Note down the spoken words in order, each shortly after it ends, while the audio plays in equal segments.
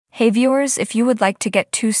Hey viewers, if you would like to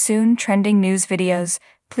get too soon trending news videos,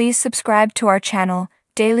 please subscribe to our channel,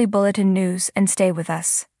 Daily Bulletin News, and stay with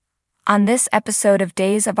us. On this episode of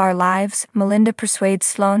Days of Our Lives, Melinda persuades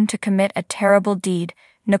Sloan to commit a terrible deed,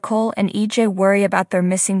 Nicole and EJ worry about their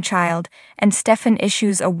missing child, and Stefan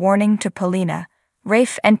issues a warning to Paulina.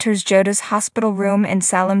 Rafe enters Joda's hospital room in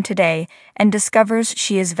Salem today and discovers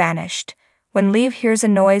she is vanished. When Liev hears a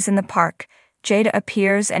noise in the park, Jada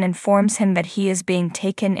appears and informs him that he is being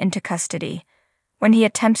taken into custody. When he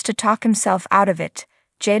attempts to talk himself out of it,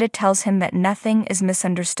 Jada tells him that nothing is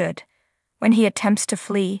misunderstood. When he attempts to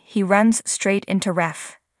flee, he runs straight into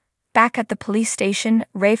Ref. Back at the police station,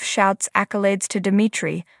 Rafe shouts accolades to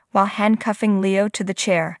Dimitri while handcuffing Leo to the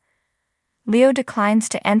chair. Leo declines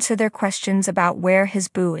to answer their questions about where his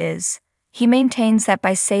boo is. He maintains that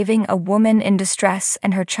by saving a woman in distress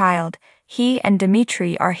and her child, he and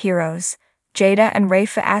Dimitri are heroes. Jada and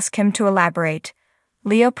Rafe ask him to elaborate.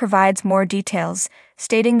 Leo provides more details,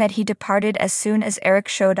 stating that he departed as soon as Eric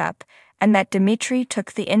showed up, and that Dimitri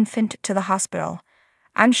took the infant to the hospital.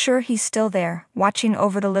 I'm sure he's still there, watching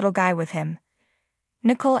over the little guy with him.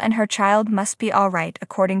 Nicole and her child must be all right,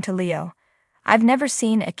 according to Leo. I've never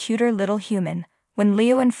seen a cuter little human. When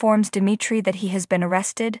Leo informs Dimitri that he has been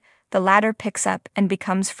arrested, the latter picks up and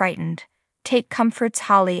becomes frightened. Tate comforts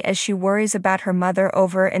Holly as she worries about her mother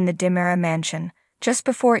over in the Dimera mansion. Just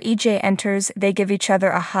before EJ enters, they give each other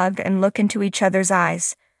a hug and look into each other's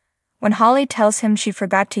eyes. When Holly tells him she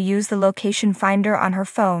forgot to use the location finder on her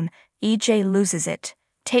phone, EJ loses it.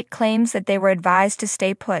 Tate claims that they were advised to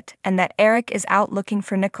stay put and that Eric is out looking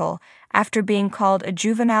for Nicole after being called a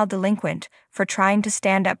juvenile delinquent for trying to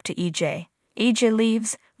stand up to EJ. EJ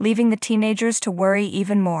leaves, leaving the teenagers to worry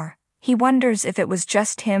even more. He wonders if it was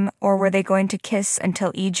just him or were they going to kiss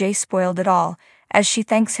until EJ spoiled it all, as she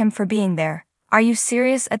thanks him for being there. Are you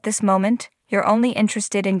serious at this moment? You're only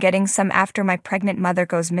interested in getting some after my pregnant mother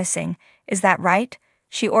goes missing, is that right?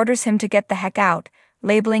 She orders him to get the heck out,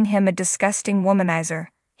 labeling him a disgusting womanizer.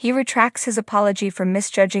 He retracts his apology for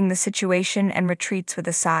misjudging the situation and retreats with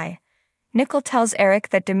a sigh. Nicole tells Eric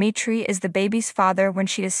that Dimitri is the baby's father when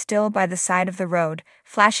she is still by the side of the road,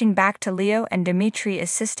 flashing back to Leo and Dimitri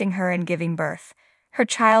assisting her in giving birth. Her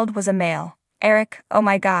child was a male. Eric, oh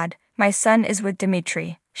my god, my son is with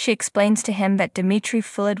Dimitri. She explains to him that Dimitri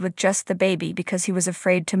fooled with just the baby because he was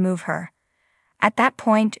afraid to move her. At that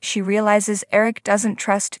point, she realizes Eric doesn't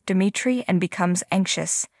trust Dimitri and becomes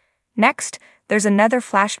anxious. Next, there's another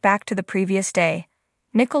flashback to the previous day.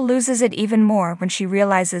 Nicole loses it even more when she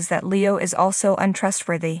realizes that Leo is also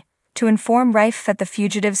untrustworthy. To inform Rafe that the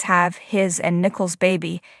fugitives have his and Nicole's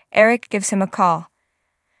baby, Eric gives him a call.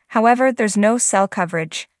 However, there's no cell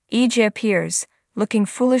coverage. EJ appears, looking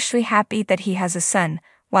foolishly happy that he has a son,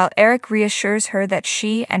 while Eric reassures her that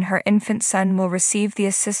she and her infant son will receive the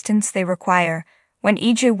assistance they require. When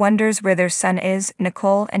EJ wonders where their son is,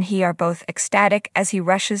 Nicole and he are both ecstatic as he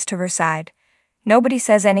rushes to her side. Nobody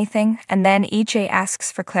says anything, and then EJ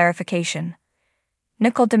asks for clarification.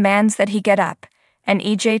 Nicole demands that he get up, and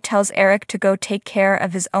EJ tells Eric to go take care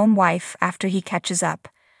of his own wife after he catches up.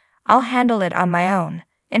 I'll handle it on my own.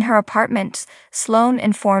 In her apartment, Sloan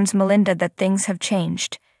informs Melinda that things have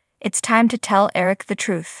changed. It's time to tell Eric the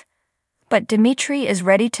truth. But Dimitri is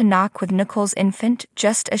ready to knock with Nicole's infant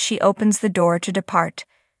just as she opens the door to depart.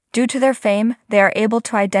 Due to their fame, they are able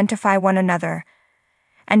to identify one another,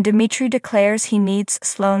 and Dimitri declares he needs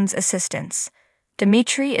Sloan's assistance.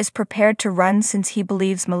 Dimitri is prepared to run since he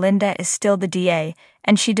believes Melinda is still the DA,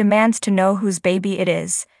 and she demands to know whose baby it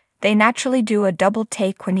is. They naturally do a double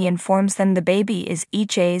take when he informs them the baby is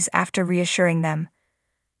EJ's after reassuring them.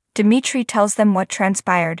 Dimitri tells them what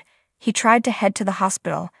transpired. He tried to head to the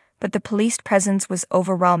hospital, but the police presence was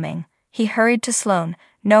overwhelming. He hurried to Sloan,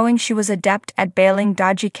 knowing she was adept at bailing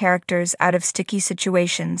dodgy characters out of sticky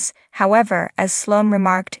situations. However, as Sloan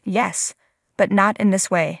remarked, yes, but not in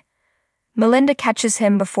this way. Melinda catches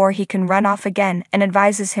him before he can run off again and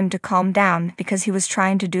advises him to calm down because he was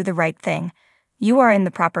trying to do the right thing. You are in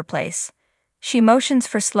the proper place. She motions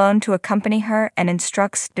for Sloan to accompany her and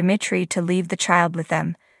instructs Dimitri to leave the child with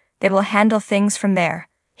them. They will handle things from there.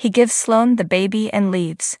 He gives Sloan the baby and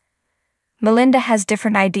leaves. Melinda has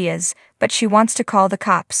different ideas, but she wants to call the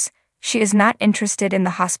cops. She is not interested in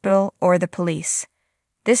the hospital or the police.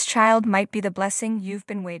 This child might be the blessing you've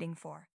been waiting for.